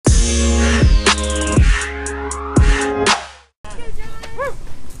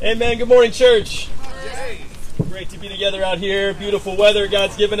Amen. Good morning, church. Great to be together out here. Beautiful weather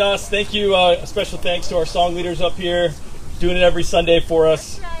God's given us. Thank you. A special thanks to our song leaders up here, doing it every Sunday for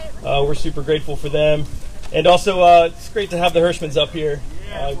us. We're super grateful for them. And also, it's great to have the Hirschmans up here.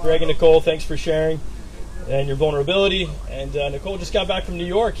 Greg and Nicole, thanks for sharing and your vulnerability. And Nicole just got back from New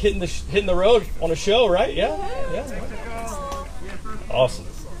York, hitting the road on a show, right? Yeah. Awesome.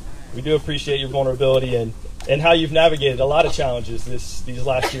 We do appreciate your vulnerability and how you've navigated a lot of challenges these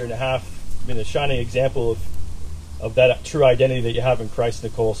last year and a half. You've been a shining example of that true identity that you have in Christ,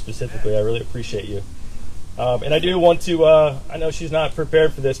 Nicole, specifically. I really appreciate you. And I do want to, I know she's not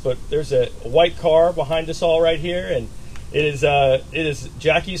prepared for this, but there's a white car behind us all right here, and it is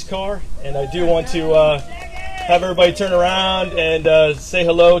Jackie's car. And I do want to have everybody turn around and say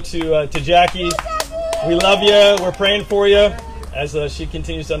hello to Jackie. We love you. We're praying for you as she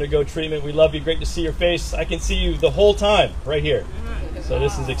continues to undergo treatment. We love you. Great to see your face. I can see you the whole time right here. So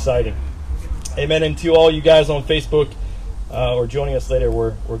this is exciting. Amen. And to all you guys on Facebook or joining us later,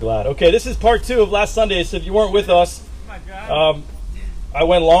 we're glad. Okay, this is part 2 of last Sunday. So if you weren't with us, I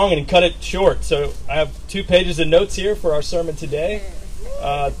went long and cut it short. So I have 2 pages of notes here for our sermon today.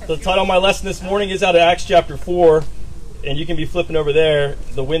 The title of my lesson this morning is out of Acts chapter 4, and you can be flipping over there.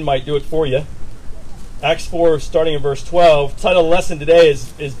 The wind might do it for you. Acts 4, starting in verse 12. The title of the lesson today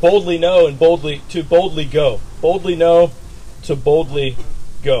is Boldly Know and Boldly Go. Boldly know to boldly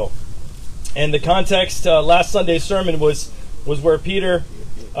go. And the context, last Sunday's sermon was where Peter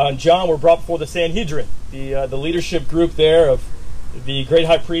and John were brought before the Sanhedrin, the leadership group there of the great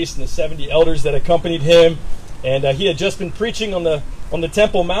high priest and the 70 elders that accompanied him. And he had just been preaching on the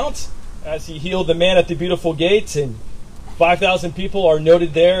Temple Mount as he healed the man at the beautiful gate. And 5,000 people are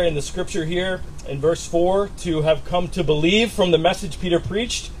noted there in the scripture here in verse 4 to have come to believe from the message Peter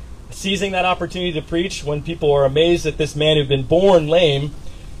preached, seizing that opportunity to preach when people are amazed that this man who'd been born lame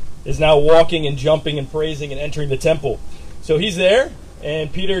is now walking and jumping and praising and entering the temple. So he's there,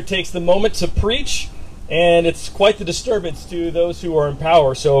 and Peter takes the moment to preach, and it's quite the disturbance to those who are in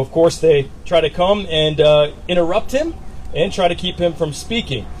power. So, of course, they try to come and interrupt him and try to keep him from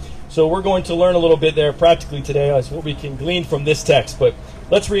speaking. So we're going to learn a little bit there practically today as what we can glean from this text. But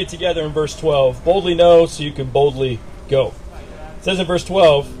let's read it together in verse 12. Boldly know so you can boldly go. It says in verse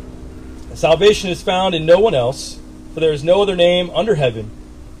 12, Salvation is found in no one else, for there is no other name under heaven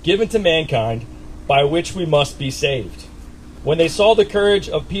given to mankind by which we must be saved. When they saw the courage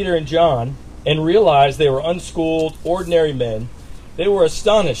of Peter and John and realized they were unschooled, ordinary men, they were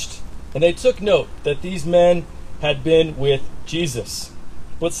astonished, and they took note that these men had been with Jesus.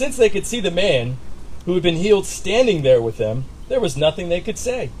 But since they could see the man who had been healed standing there with them, there was nothing they could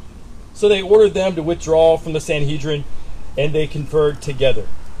say. So they ordered them to withdraw from the Sanhedrin, and they conferred together.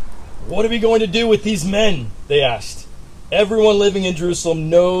 What are we going to do with these men? They asked. Everyone living in Jerusalem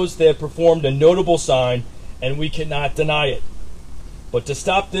knows they have performed a notable sign, and we cannot deny it. But to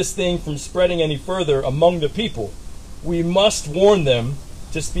stop this thing from spreading any further among the people, we must warn them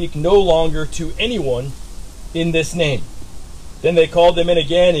to speak no longer to anyone in this name. Then they called them in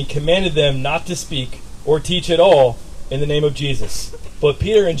again and commanded them not to speak or teach at all in the name of Jesus. But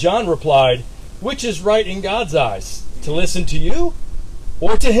Peter and John replied, Which is right in God's eyes, to listen to you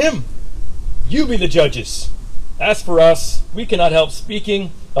or to him? You be the judges. As for us, we cannot help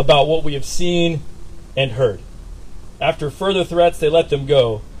speaking about what we have seen and heard. After further threats, they let them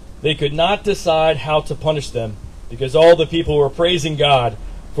go. They could not decide how to punish them because all the people were praising God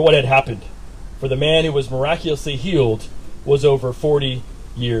for what had happened. For the man who was miraculously healed was over 40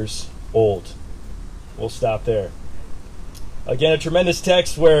 years old. We'll stop there. Again, a tremendous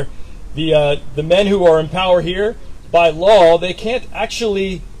text where the men who are in power here, by law, they can't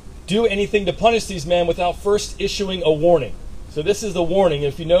actually do anything to punish these men without first issuing a warning. So this is the warning.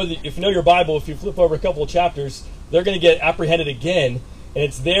 If you know your Bible, if you flip over a couple of chapters, they're going to get apprehended again, and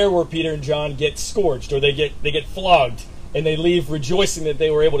it's there where Peter and John get scourged, or they get flogged, and they leave rejoicing that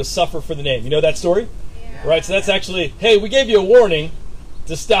they were able to suffer for the name. You know that story? Yeah. Right? So that's actually, hey, we gave you a warning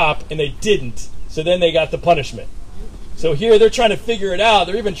to stop, and they didn't. So then they got the punishment. So here they're trying to figure it out.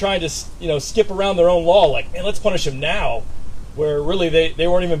 They're even trying to, skip around their own law, like, man, let's punish them now, where really they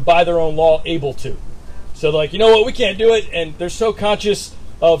weren't even by their own law able to. So they're like, you know what, we can't do it, and they're so conscious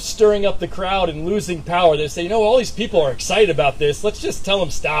of stirring up the crowd and losing power. They say, all these people are excited about this. Let's just tell them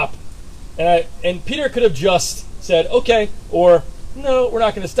stop. And Peter could have just said, okay, or no, we're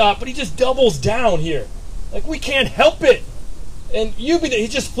not going to stop. But he just doubles down here. Like, we can't help it. And he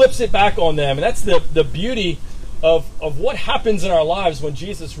just flips it back on them. And that's the beauty of what happens in our lives when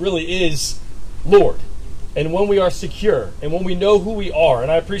Jesus really is Lord. And when we are secure. And when we know who we are.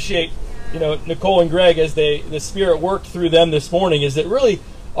 And I appreciate, Nicole and Greg, as the Spirit worked through them this morning, is that really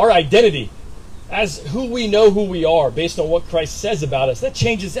our identity, as who we know who we are based on what Christ says about us, that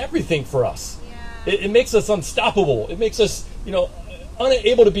changes everything for us. Yeah. It makes us unstoppable. It makes us,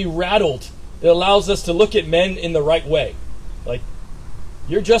 unable to be rattled. It allows us to look at men in the right way. Like,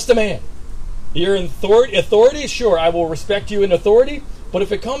 you're just a man. You're in authority, sure, I will respect you in authority, but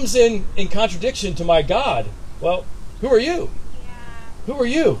if it comes in contradiction to my God, well, who are you? Yeah. Who are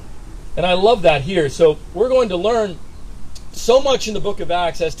you? And I love that here. So we're going to learn so much in the book of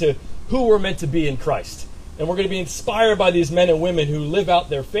Acts as to who we're meant to be in Christ. And we're going to be inspired by these men and women who live out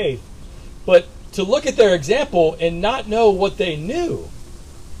their faith. But to look at their example and not know what they knew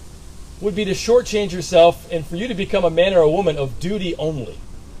would be to shortchange yourself and for you to become a man or a woman of duty only.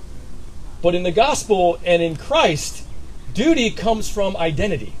 But in the gospel and in Christ, duty comes from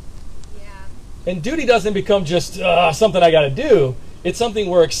identity. Yeah. And duty doesn't become just something I got to do. It's something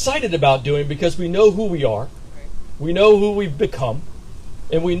we're excited about doing because we know who we are, we know who we've become,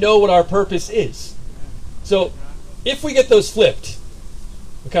 and we know what our purpose is. So if we get those flipped,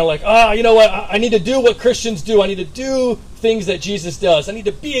 we're kind of like, you know what, I need to do what Christians do. I need to do things that Jesus does. I need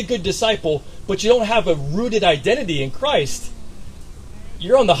to be a good disciple, but you don't have a rooted identity in Christ,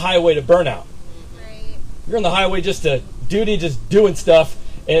 you're on the highway to burnout. Right. You're on the highway just to duty, just doing stuff,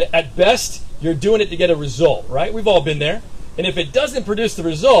 and at best, you're doing it to get a result, right? We've all been there. And if it doesn't produce the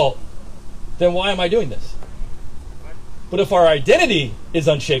result, then why am I doing this? But if our identity is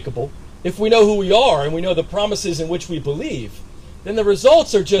unshakable, if we know who we are and we know the promises in which we believe, then the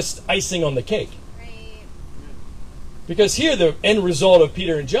results are just icing on the cake. Right. Because here the end result of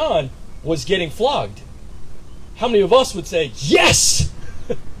Peter and John was getting flogged. How many of us would say, yes!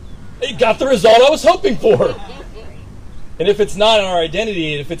 They got the result I was hoping for. And if it's not in our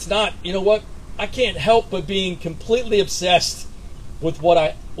identity, and if it's not, you know what, I can't help but being completely obsessed with what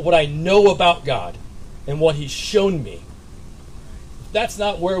I know about God and what He's shown me. If that's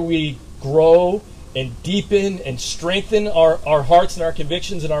not where we grow and deepen and strengthen our hearts and our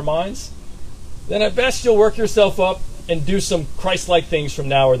convictions and our minds, then at best you'll work yourself up and do some Christ-like things from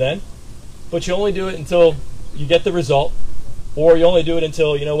now or then. But you only do it until you get the result, or you only do it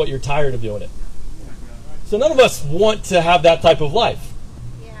until, you know what, you're tired of doing it. So none of us want to have that type of life.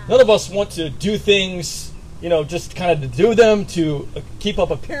 Yeah. None of us want to do things, just kind of to do them, to keep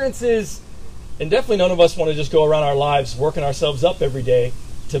up appearances. And definitely none of us want to just go around our lives working ourselves up every day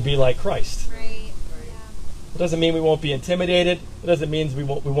to be like Christ. Right. Yeah. It doesn't mean we won't be intimidated. It doesn't mean we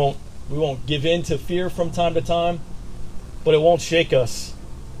won't give in to fear from time to time. But it won't shake us.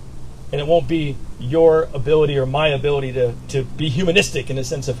 And it won't be your ability or my ability to be humanistic in the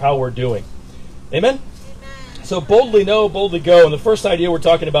sense of how we're doing. Amen? Amen. So boldly know, boldly go. And the first idea we're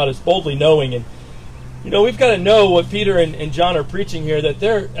talking about is boldly knowing. And, we've got to know what Peter and John are preaching here, that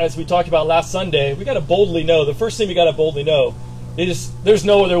they're, as we talked about last Sunday, we got to boldly know. The first thing we got to boldly know is there's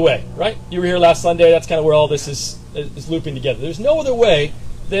no other way, right? You were here last Sunday. That's kind of where all this is looping together. There's no other way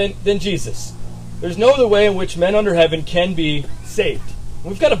than Jesus. There's no other way in which men under heaven can be saved.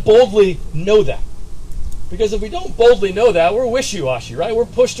 We've got to boldly know that. Because if we don't boldly know that, we're wishy-washy, right? We're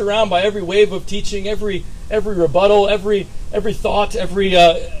pushed around by every wave of teaching, every rebuttal, every thought, every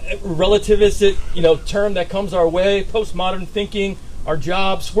relativistic term that comes our way, postmodern thinking, our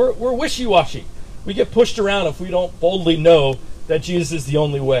jobs. We're wishy-washy. We get pushed around if we don't boldly know that Jesus is the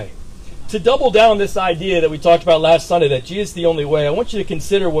only way. To double down this idea that we talked about last Sunday, that Jesus is the only way, I want you to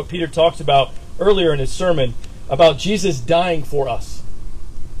consider what Peter talks about earlier in his sermon about Jesus dying for us.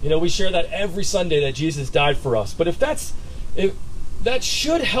 We share that every Sunday, that Jesus died for us. But if that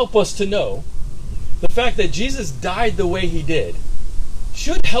should help us to know the fact that Jesus died the way He did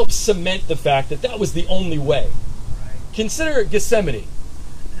should help cement the fact that that was the only way. Consider Gethsemane.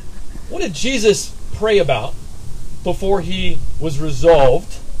 What did Jesus pray about before He was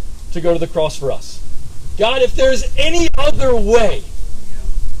resolved to go to the cross for us? God, if there's any other way,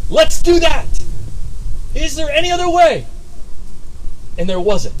 let's do that. Is there any other way? And there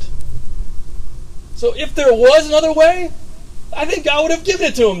wasn't. So if there was another way, I think God would have given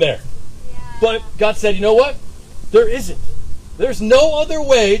it to him there. Yeah. But God said, you know what? There isn't. There's no other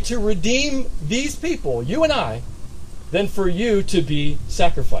way to redeem these people, you and I, than for you to be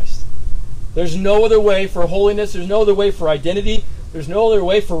sacrificed. There's no other way for holiness. There's no other way for identity. There's no other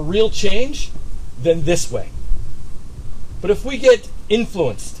way for real change than this way. But if we get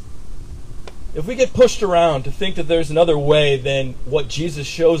influenced, if we get pushed around to think that there's another way than what Jesus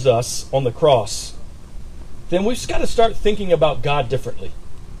shows us on the cross, then we've just got to start thinking about God differently.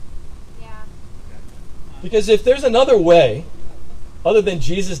 Yeah. Because if there's another way other than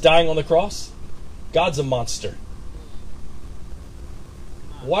Jesus dying on the cross, God's a monster.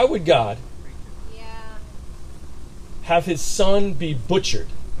 Why would God Yeah. have His Son be butchered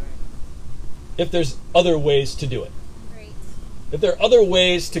if there's other ways to do it. Right. If there are other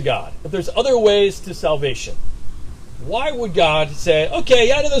ways to God, if there's other ways to salvation, why would God say, okay,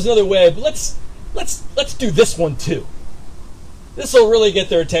 yeah, I know there's another way, but let's do this one too. This will really get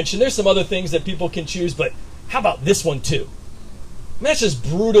their attention. There's some other things that people can choose, but how about this one too? I mean, that's just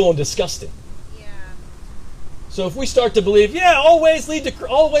brutal and disgusting. Yeah. So if we start to believe, yeah, always lead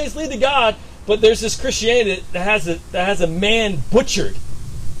to God, but there's this Christianity that has a man butchered,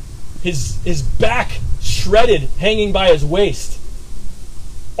 his back shredded, hanging by his waist,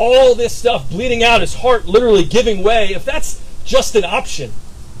 all this stuff bleeding out, his heart literally giving way. If that's just an option,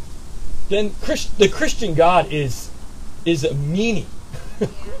 then the Christian God is a meanie. Yeah.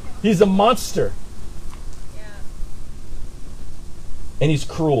 He's a monster. Yeah. And he's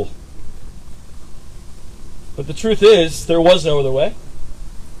cruel. But the truth is, there was no other way.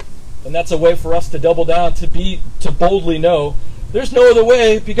 And that's a way for us to double down, to boldly know there's no other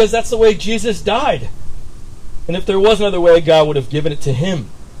way, because that's the way Jesus died. And if there was another way, God would have given it to him.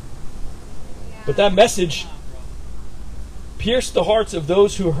 Yeah. But that message pierced the hearts of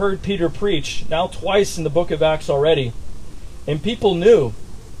those who heard Peter preach, now twice in the book of Acts already. And people knew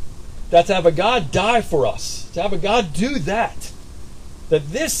that to have a God die for us, to have a God do that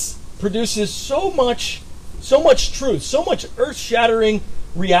this produces so much truth, so much earth-shattering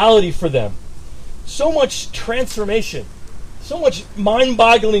reality for them, so much transformation, so much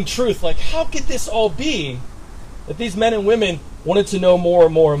mind-boggling truth. Like, how could this all be that these men and women wanted to know more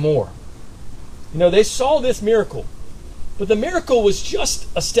and more and more? You know, they saw this miracle, but the miracle was just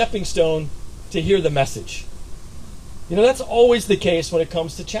a stepping stone to hear the message. You know, that's always the case when it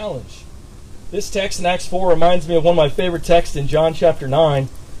comes to challenge. This text in Acts 4 reminds me of one of my favorite texts in John chapter 9,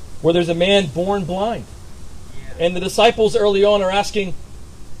 where there's a man born blind. And the disciples early on are asking,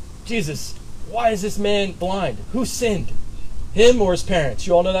 Jesus, why is this man blind? Who sinned? Him or his parents?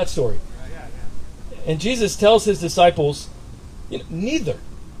 You all know that story. And Jesus tells his disciples, neither.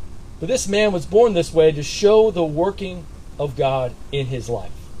 But this man was born this way to show the working of God in his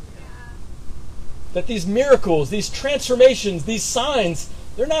life. That these miracles, these transformations, these signs,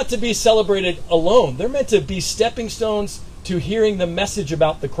 they're not to be celebrated alone. They're meant to be stepping stones to hearing the message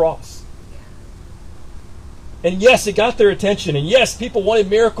about the cross. And yes, it got their attention. And yes, people wanted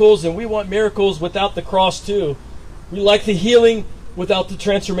miracles, and we want miracles without the cross too. We like the healing without the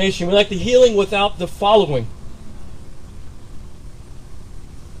transformation. We like the healing without the following.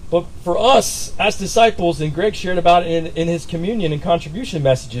 But for us, as disciples, and Greg shared about it in his communion and contribution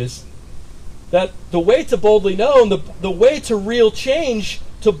messages, that the way to boldly know, and the way to real change,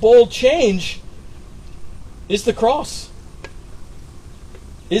 to bold change, is the cross,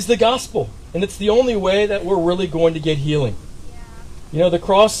 is the gospel. And it's the only way that we're really going to get healing. Yeah. You know, the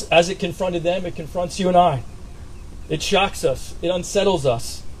cross, as it confronted them, it confronts you and I. It shocks us. It unsettles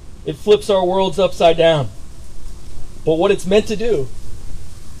us. It flips our worlds upside down. But what it's meant to do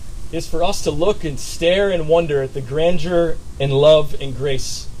is for us to look and stare and wonder at the grandeur and love and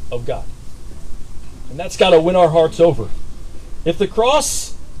grace of God. And that's got to win our hearts over. If the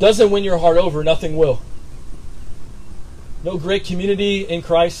cross doesn't win your heart over, nothing will. No great community in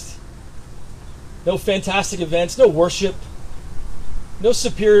Christ. No fantastic events. No worship. No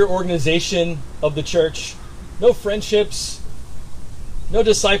superior organization of the church. No friendships. No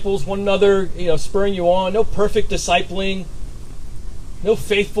disciples, one another, spurring you on. No perfect discipling. No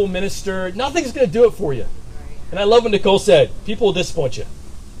faithful minister. Nothing's going to do it for you. And I love what Nicole said. People will disappoint you.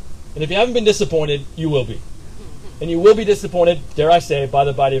 And if you haven't been disappointed, you will be. And you will be disappointed, dare I say, by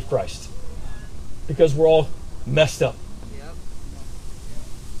the body of Christ. Because we're all messed up. Yep.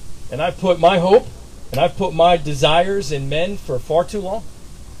 And I've put my hope and I've put my desires in men for far too long.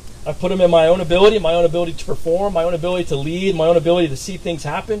 I've put them in my own ability to perform, my own ability to lead, my own ability to see things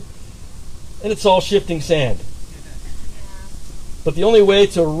happen. And it's all shifting sand. But the only way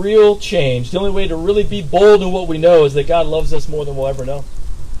to real change, the only way to really be bold in what we know, is that God loves us more than we'll ever know.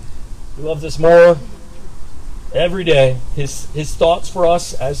 He loves us more every day. His thoughts for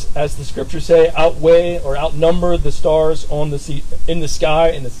us, as the scriptures say, outweigh or outnumber the stars on the sea, in the sky,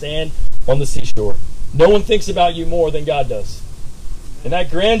 in the sand, on the seashore. No one thinks about you more than God does. And that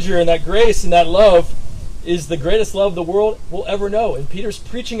grandeur and that grace and that love is the greatest love the world will ever know. And Peter's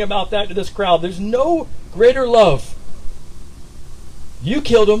preaching about that to this crowd. There's no greater love. You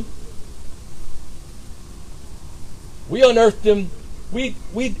killed him. We unearthed him.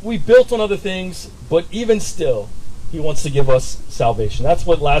 We built on other things, but even still, he wants to give us salvation. That's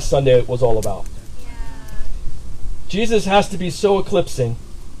what last Sunday was all about. Yeah. Jesus has to be so eclipsing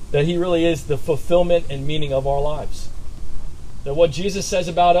that he really is the fulfillment and meaning of our lives. That what Jesus says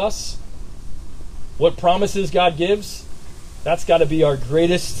about us, what promises God gives, that's got to be our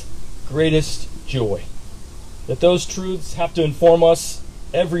greatest greatest joy. That those truths have to inform us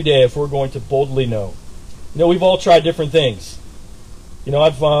every day if we're going to boldly know. You know, we've all tried different things. You know,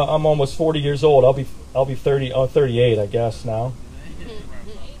 I'm almost 40 years old. I'll be 38, I guess now.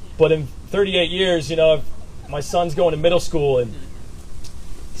 But in 38 years, you know, my son's going to middle school and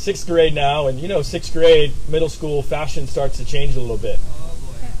 6th grade now, and you know, 6th grade, middle school fashion starts to change a little bit.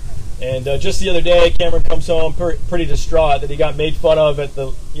 And just the other day, Cameron comes home pretty distraught that he got made fun of at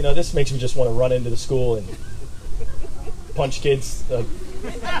the, you know, this makes me just want to run into the school and punch kids that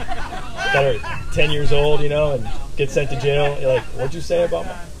are 10 years old, you know, and get sent to jail. You're like, what'd you say about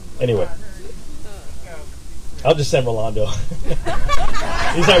me? Anyway, I'll just send Rolando.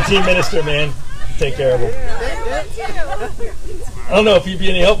 He's our team minister, man. Take care of him. I don't know if he'd be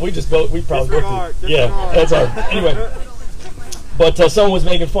any help. We probably both. Yeah, that's hard. Anyway, but someone was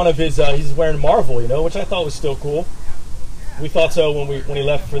making fun of he's wearing Marvel, you know, which I thought was still cool. We thought so when he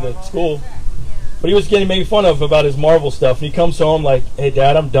left for the school. But he was getting made fun of about his Marvel stuff. And he comes home like, hey,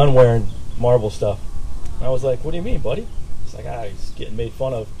 Dad, I'm done wearing Marvel stuff. And I was like, what do you mean, buddy? He's like, he's getting made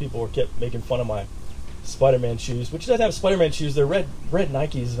fun of. People kept making fun of my Spider-Man shoes, which doesn't have Spider-Man shoes. They're red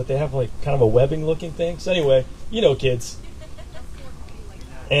Nikes, but they have like kind of a webbing looking thing. So anyway, you know, kids.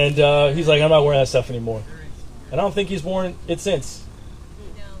 And he's like, I'm not wearing that stuff anymore. And I don't think he's worn it since.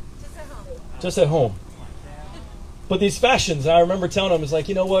 No, just at home. Just at home. But these fashions, I remember telling him, it's like,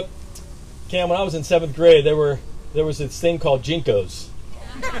 you know what, Cam, when I was in 7th grade, there was this thing called Jinkos.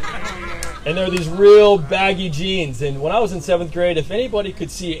 And there were these real baggy jeans. And when I was in 7th grade, if anybody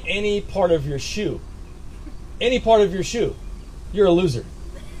could see any part of your shoe, you're a loser.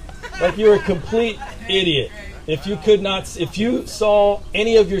 Like, you're a complete idiot if you saw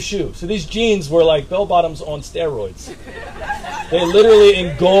any of your shoe. So these jeans were like bell bottoms on steroids. They literally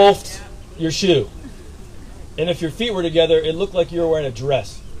engulfed your shoe. And if your feet were together, it looked like you were wearing a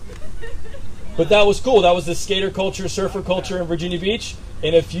dress. But that was cool. That was the skater culture, surfer culture in Virginia Beach.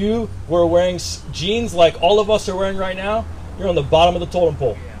 And if you were wearing jeans like all of us are wearing right now, you're on the bottom of the totem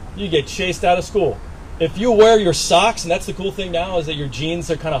pole. You get chased out of school. If you wear your socks, and that's the cool thing now, is that your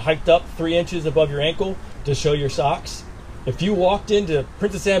jeans are kind of hiked up 3 inches above your ankle to show your socks. If you walked into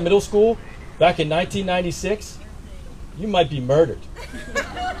Princess Anne Middle School back in 1996, you might be murdered.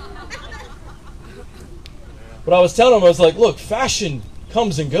 But I was telling him, I was like, look, fashion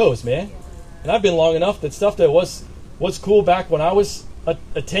comes and goes, man. And I've been long enough that stuff that was cool back when I was a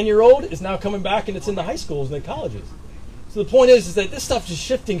 10-year-old is now coming back, and it's in the high schools and the colleges. So the point is that this stuff's just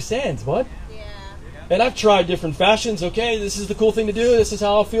shifting sands, bud. Yeah. And I've tried different fashions. Okay, this is the cool thing to do. This is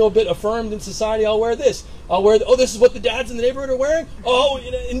how I'll feel a bit affirmed in society. I'll wear this. I'll wear, this is what the dads in the neighborhood are wearing. Oh,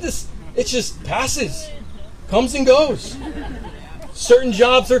 and this, it just passes. Comes and goes. Certain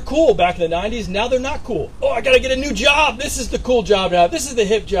jobs are cool back in the 90s. Now they're not cool. Oh, I got to get a new job. This is the cool job to have. This is the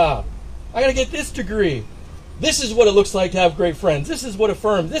hip job. I got to get this degree. This is what it looks like to have great friends. This is what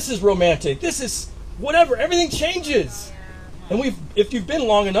affirms. This is romantic. This is whatever. Everything changes. And if you've been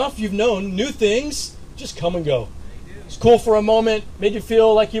long enough, you've known new things just come and go. It's cool for a moment, made you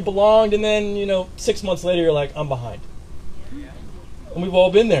feel like you belonged, and then, 6 months later, you're like, I'm behind. And we've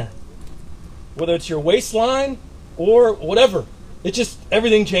all been there. Whether it's your waistline or whatever. It just,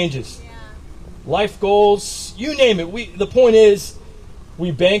 everything changes. Life goals, you name it. The point is,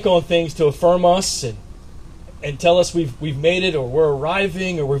 we bank on things to affirm us and tell us we've made it, or we're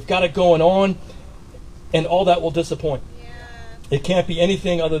arriving, or we've got it going on, and all that will disappoint. It can't be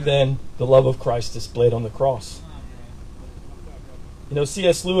anything other than the love of Christ displayed on the cross.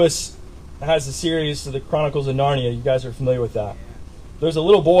 C.S. Lewis has a series of the Chronicles of Narnia. You guys are familiar with that. There's a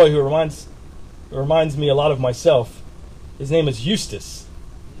little boy who reminds me a lot of myself. His name is Eustace.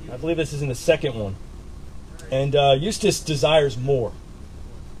 I believe this is in the second one. And Eustace desires more.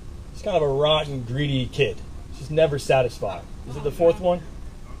 He's kind of a rotten, greedy kid. He's just never satisfied. Is it the fourth one?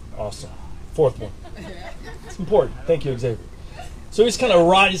 Awesome. Fourth one. It's important. Thank you, Xavier. So he's kind of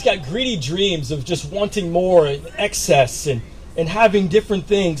rotten. He's got greedy dreams of just wanting more and excess and having different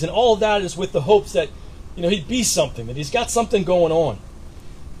things. And all of that is with the hopes that, he'd be something, that he's got something going on.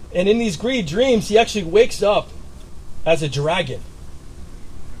 And in these greedy dreams, he actually wakes up as a dragon.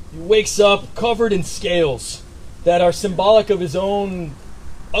 He wakes up covered in scales that are symbolic of his own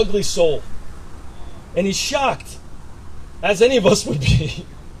ugly soul. And he's shocked, as any of us would be.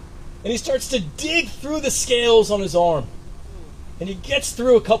 And he starts to dig through the scales on his arm. And he gets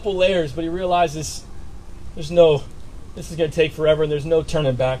through a couple layers, but he realizes this is going to take forever, and there's no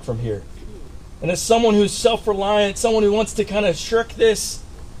turning back from here. And as someone who's self-reliant, someone who wants to kind of shirk this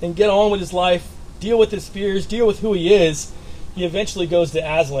and get on with his life, deal with his fears, deal with who he is, he eventually goes to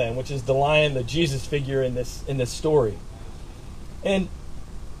Aslan, which is the lion, the Jesus figure in this story. And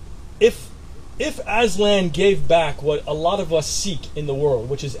if Aslan gave back what a lot of us seek in the world,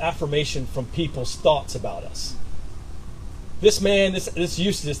 which is affirmation from people's thoughts about us. This man, this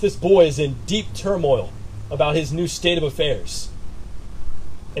Eustace, this boy is in deep turmoil about his new state of affairs.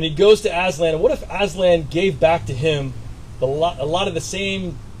 And he goes to Aslan, and what if Aslan gave back to him a lot of the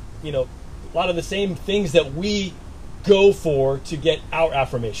same, a lot of the same things that we go for to get our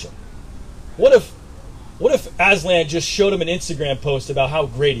affirmation? What if Aslan just showed him an Instagram post about how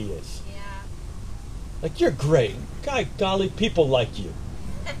great he is? Yeah. Like, you're great. Golly, people like you.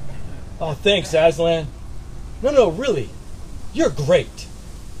 Oh, thanks, Aslan. No, really. You're great.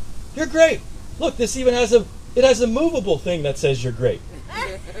 You're great. Look, this even has a movable thing that says you're great.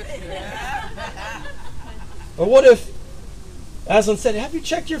 Or what if Aslan said, have you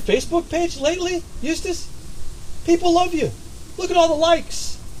checked your Facebook page lately, Eustace? People love you. Look at all the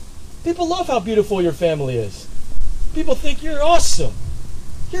likes. People love how beautiful your family is. People think you're awesome.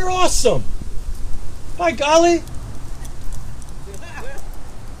 You're awesome. By golly.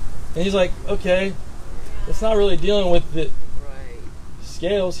 And he's like, okay, it's not really dealing with the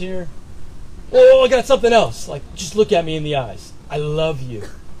scales here. Oh, I got something else. Like, just look at me in the eyes. I love you.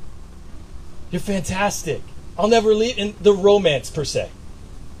 You're fantastic. I'll never leave in the romance per se.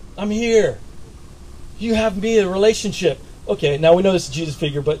 I'm here. You have me in a relationship. Okay, now we know this is a Jesus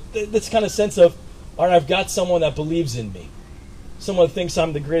figure, but this kind of sense of, all right, I've got someone that believes in me. Someone that thinks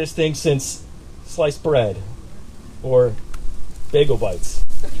I'm the greatest thing since sliced bread or bagel bites.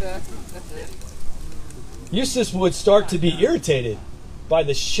 Eustace would start to be irritated by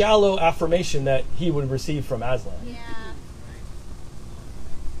the shallow affirmation that he would receive from Aslan. Yeah.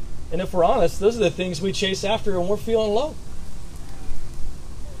 And if we're honest, those are the things we chase after when we're feeling low.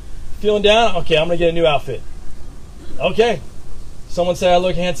 Feeling down? Okay, I'm going to get a new outfit. Okay. Someone said I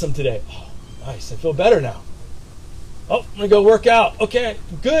look handsome today. Oh, nice. I feel better now. Oh, I'm going to go work out. Okay,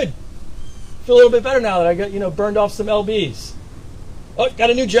 good. Feel a little bit better now that I got, burned off some LBs. Oh, got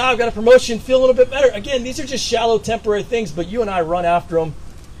a new job, got a promotion, feel a little bit better. Again, these are just shallow, temporary things, but you and I run after them,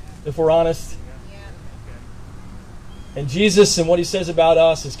 if we're honest. Yeah. And Jesus and what he says about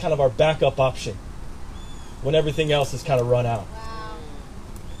us is kind of our backup option when everything else is kind of run out. Wow.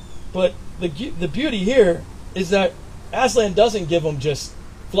 But the beauty here is that Aslan doesn't give them just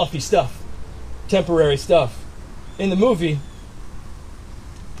fluffy stuff, temporary stuff. In the movie,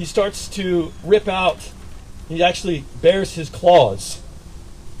 he starts to rip out, he actually bears his claws.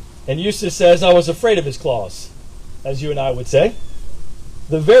 And Eustace says, I was afraid of his claws, as you and I would say.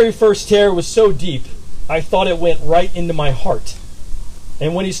 The very first tear was so deep, I thought it went right into my heart.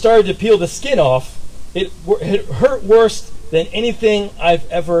 And when he started to peel the skin off, it hurt worse than anything I've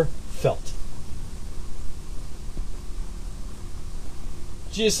ever felt.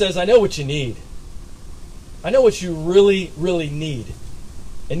 Jesus says, I know what you need. I know what you really, really need.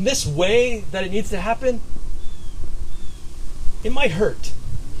 And this way that it needs to happen, it might hurt.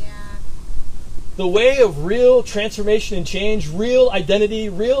 Yeah. The way of real transformation and change, real identity,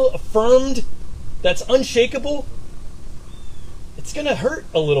 real affirmed, that's unshakable, it's going to hurt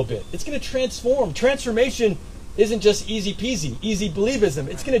a little bit. It's going to transform. Transformation isn't just easy peasy, easy believism.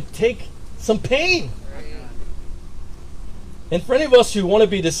 It's going to take some pain. And for any of us who want to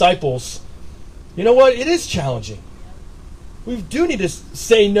be disciples, you know what? It is challenging. We do need to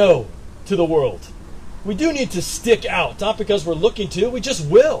say no to the world. We do need to stick out, not because we're looking to, we just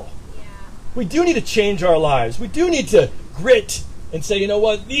will. Yeah. We do need to change our lives. We do need to grit and say, you know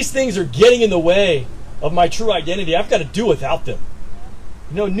what? These things are getting in the way of my true identity. I've got to do without them.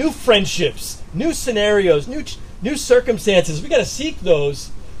 New friendships, new scenarios, new circumstances. We got to seek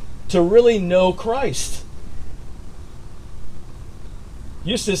those to really know Christ.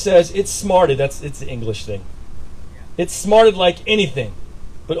 Eustace says, it's smarted. It's the English thing. It's smarted like anything,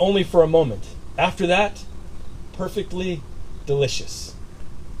 but only for a moment. After that, perfectly delicious.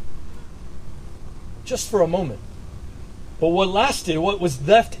 Just for a moment. But what lasted, what was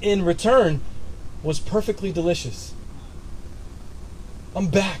left in return, was perfectly delicious. I'm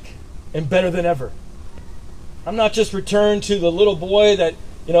back and better than ever. I'm not just returned to the little boy that,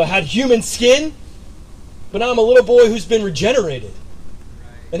 had human skin, but now I'm a little boy who's been regenerated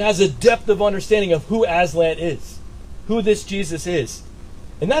and has a depth of understanding of who Aslan is, who this Jesus is.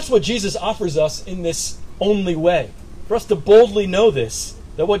 And that's what Jesus offers us in this only way. For us to boldly know this,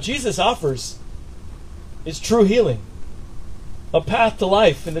 that what Jesus offers is true healing, a path to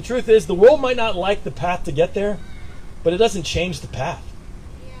life. And the truth is, the world might not like the path to get there, but it doesn't change the path.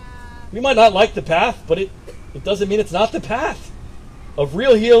 Yeah. We might not like the path, but it doesn't mean it's not the path of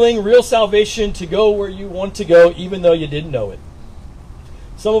real healing, real salvation, to go where you want to go, even though you didn't know it.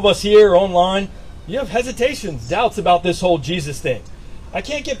 Some of us here or online, you have hesitations, doubts about this whole Jesus thing. I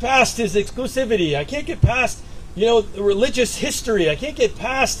can't get past his exclusivity. I can't get past, the religious history. I can't get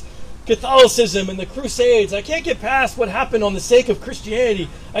past Catholicism and the Crusades. I can't get past what happened on the sake of Christianity.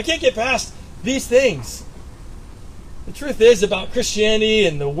 I can't get past these things. The truth is about Christianity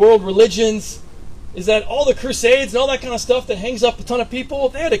and the world religions is that all the Crusades and all that kind of stuff that hangs up a ton of people,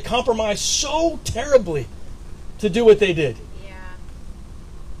 they had to compromise so terribly to do what they did. Yeah.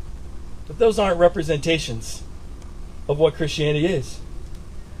 But those aren't representations of what Christianity is.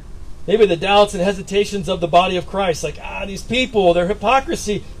 Maybe the doubts and hesitations of the body of Christ, like, these people, their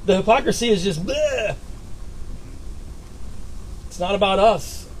hypocrisy, the hypocrisy is just bleh. It's not about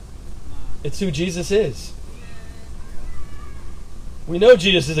us. It's who Jesus is. We know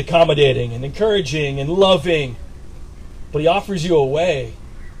Jesus is accommodating and encouraging and loving, but he offers you a way,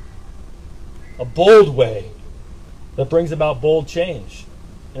 a bold way that brings about bold change.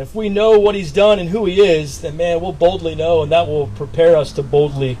 And if we know what he's done and who he is, then man, we'll boldly know, and that will prepare us to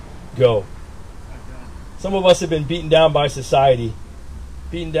boldly go. Some of us have been beaten down by society,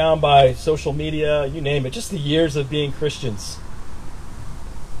 beaten down by social media, you name it, just the years of being Christians.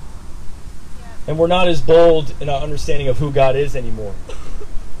 And we're not as bold in our understanding of who God is anymore.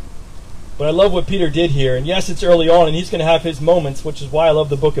 But I love what Peter did here. And yes, it's early on, and he's going to have his moments, which is why I love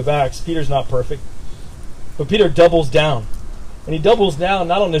the book of Acts. Peter's not perfect. But Peter doubles down. And he doubles down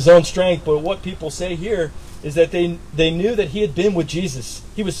not on his own strength, but what people say here is that they knew that he had been with Jesus.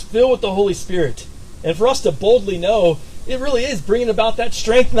 He was filled with the Holy Spirit. And for us to boldly know, it really is bringing about that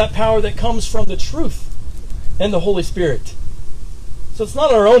strength and that power that comes from the truth and the Holy Spirit. So it's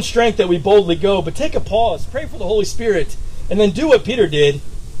not our own strength that we boldly go, but take a pause, pray for the Holy Spirit, and then do what Peter did.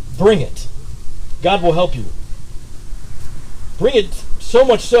 Bring it. God will help you. Bring it so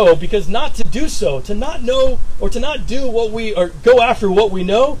much so, because not to do so, to not know or to not do what we, or go after what we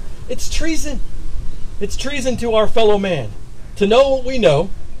know, it's treason. It's treason to our fellow man. To know what we know,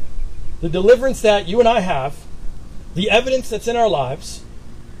 the deliverance that you and I have, the evidence that's in our lives,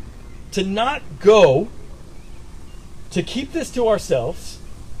 to not go, to keep this to ourselves,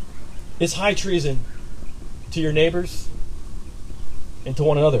 is high treason to your neighbors and to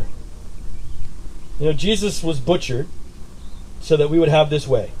one another. Jesus was butchered so that we would have this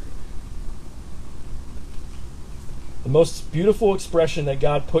way. The most beautiful expression that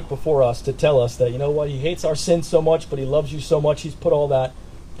God put before us to tell us that, he hates our sins so much, but he loves you so much, he's put all that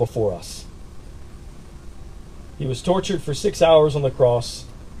before us. He was tortured for 6 hours on the cross,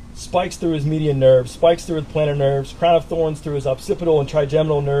 spikes through his median nerve, spikes through his plantar nerves, crown of thorns through his occipital and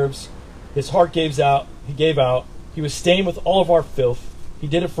trigeminal nerves. His heart gave out. He was stained with all of our filth. He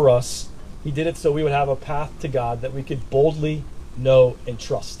did it for us. He did it so we would have a path to God that we could boldly know and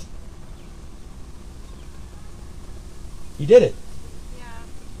trust. He did it. Yeah.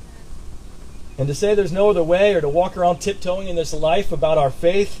 And to say there's no other way, or to walk around tiptoeing in this life about our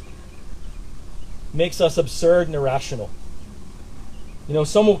faith, makes us absurd and irrational.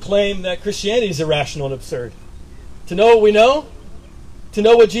 Some will claim that Christianity is irrational and absurd. To know what we know, to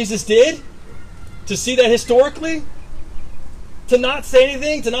know what Jesus did, to see that historically, to not say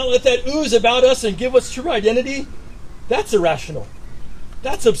anything, to not let that ooze about us and give us true identity, that's irrational.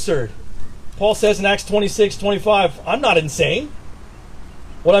 That's absurd. Paul says in Acts 26:25, I'm not insane.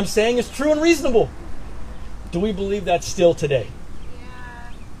 What I'm saying is true and reasonable. Do we believe that still today?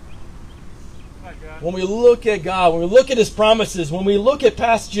 When we look at God, when we look at his promises, when we look at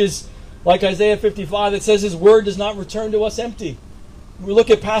passages like Isaiah 55 that says his word does not return to us empty. We look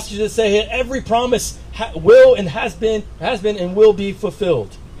at passages that say every promise will and has been and will be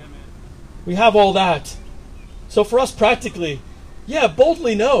fulfilled. We have all that. So for us practically,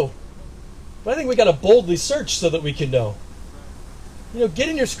 boldly know. But I think we got to boldly search so that we can know. Get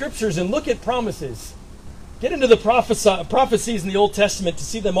in your scriptures and look at promises. Get into the prophecies in the Old Testament to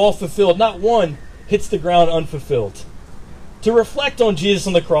see them all fulfilled. Not one hits the ground unfulfilled. To reflect on Jesus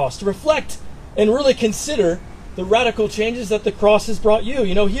on the cross. To reflect and really consider the radical changes that the cross has brought you.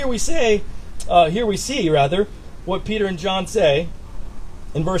 Here we see what Peter and John say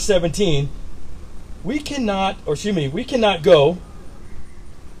in verse 17. We cannot go,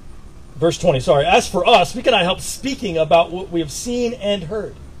 verse 20, as for us, we cannot help speaking about what we have seen and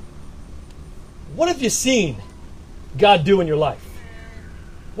heard. What have you seen God do in your life?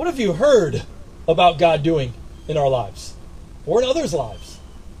 What have you heard about God doing in our lives or in others' lives?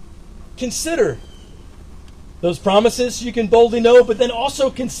 Consider those promises you can boldly know, but then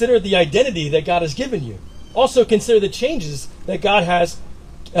also consider the identity that God has given you. Also consider the changes that God has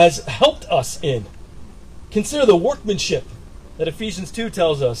helped us in. Consider the workmanship that Ephesians 2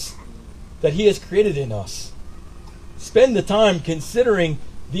 tells us that he has created in us. Spend the time considering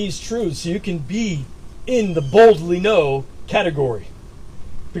these truths so you can be in the boldly know category.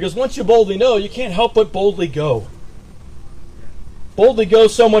 Because once you boldly know, you can't help but boldly go. Boldly go,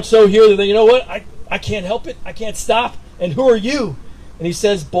 so much so here that, you know what, I can't help it. I can't stop. And who are you? And he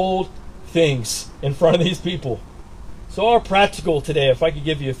says bold things in front of these people. So our practical today, if I could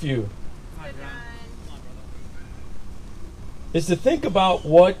give you a few, is to think about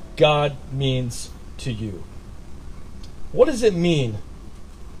what God means to you. What does it mean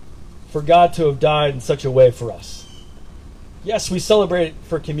for God to have died in such a way for us? Yes, we celebrate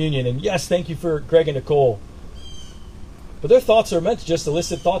for communion, and yes, thank you for Greg and Nicole. But their thoughts are meant to just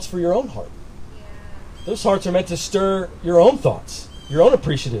elicit thoughts for your own heart. Those hearts are meant to stir your own thoughts, your own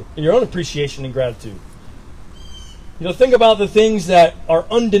appreciation and gratitude. You know, think about the things that are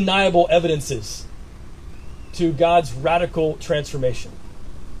undeniable evidences to God's radical transformation.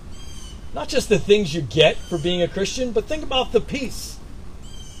 Not just the things you get for being a Christian, but think about the peace.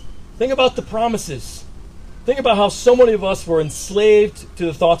 Think about the promises. Think about how so many of us were enslaved to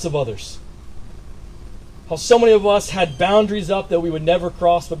the thoughts of others. How so many of us had boundaries up that we would never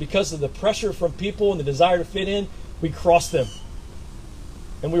cross, but because of the pressure from people and the desire to fit in, we crossed them.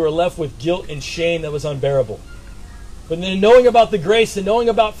 And we were left with guilt and shame that was unbearable. But then knowing about the grace and knowing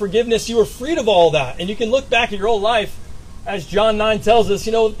about forgiveness, you were freed of all that. And you can look back at your whole life, as John 9 tells us,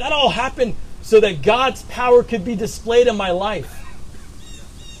 you know, that all happened so that God's power could be displayed in my life.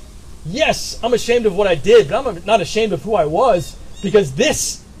 Yes, I'm ashamed of what I did, but I'm not ashamed of who I was, because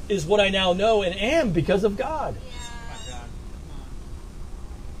this is what I now know and am because of God.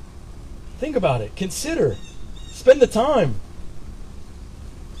 Think about it. Consider. Spend the time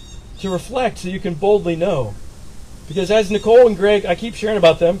to reflect so you can boldly know. Because as Nicole and Greg, I keep sharing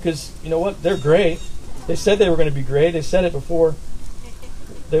about them because, you know what, they're great. They said they were going to be great. They said it before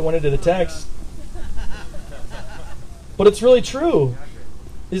they went into the text. But it's really true,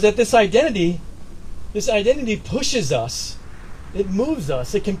 is that this identity pushes us. It moves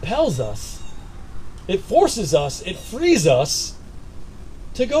us. It compels us. It forces us. It frees us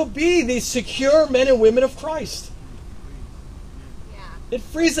to go be these secure men and women of Christ. It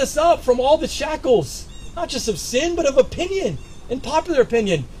frees us up from all the shackles, not just of sin, but of opinion and popular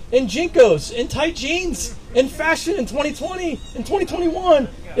opinion and jinkos and tight jeans and fashion in 2020 and 2021.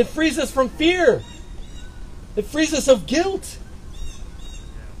 It frees us from fear. It frees us of guilt.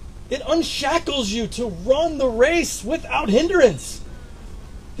 It unshackles you to run the race without hindrance.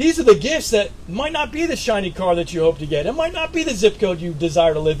 These are the gifts that might not be the shiny car that you hope to get. It might not be the zip code you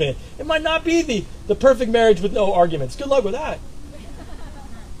desire to live in. It might not be the perfect marriage with no arguments. Good luck with that.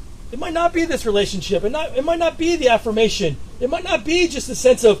 It might not be this relationship. It might not be the affirmation. It might not be just the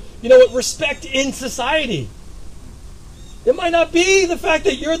sense of, you know what, respect in society. It might not be the fact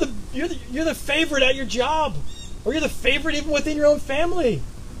that you're the favorite at your job, or you're the favorite even within your own family.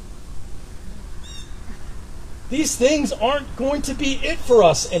 These things aren't going to be it for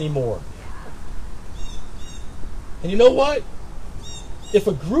us anymore. And you know what? If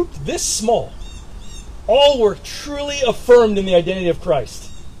a group this small, all were truly affirmed in the identity of Christ,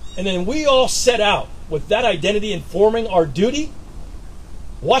 and then we all set out with that identity informing our duty,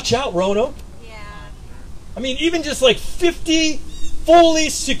 watch out, Roanoke. Yeah. I mean, even just like 50 fully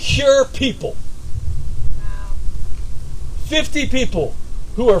secure people. Wow. 50 people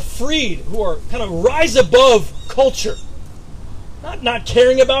who are freed, who are kind of rise above culture. Not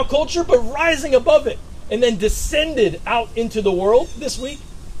caring about culture, but rising above it. And then descended out into the world this week.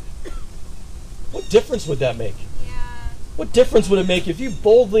 What difference would that make? What difference would it make if you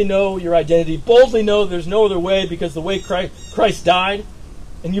boldly know your identity, boldly know there's no other way because the way Christ died,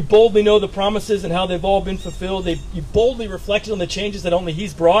 and you boldly know the promises and how they've all been fulfilled, you boldly reflected on the changes that only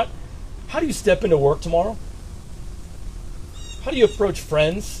He's brought? How do you step into work tomorrow? How do you approach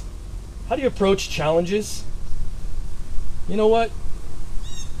friends? How do you approach challenges? You know what?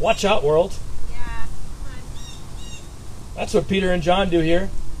 Watch out, world. Yeah. That's what Peter and John do here.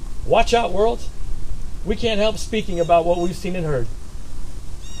 Watch out, world. We can't help speaking about what we've seen and heard.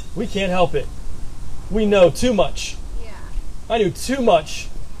 We can't help it. We know too much. Yeah. I knew too much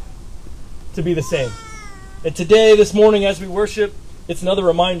to be the same. And today, this morning, as we worship, it's another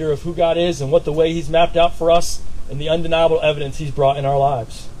reminder of who God is and what the way He's mapped out for us and the undeniable evidence He's brought in our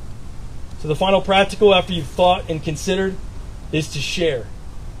lives. So the final practical, after you've thought and considered, is to share.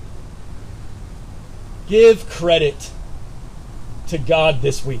 Give credit to God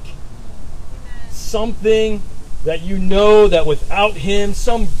this week. Something that you know that without Him,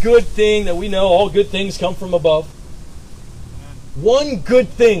 some good thing that we know all good things come from above. One good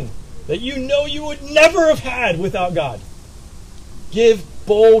thing that you know you would never have had without God. Give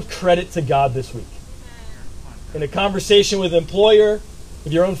bold credit to God this week. In a conversation with an employer,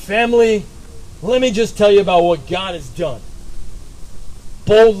 with your own family, let me just tell you about what God has done.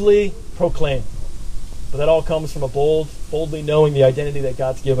 boldly proclaim. But that all comes from a boldly knowing the identity that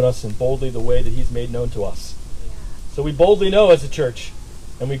God's given us and boldly the way that he's made known to us. So we boldly know as a church,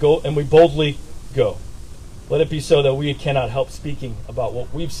 and we boldly go. Let it be so that we cannot help speaking about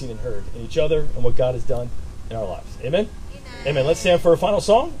what we've seen and heard in each other and what God has done in our lives. Amen? Amen. Let's stand for a final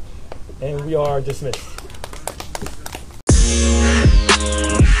song, and we are dismissed.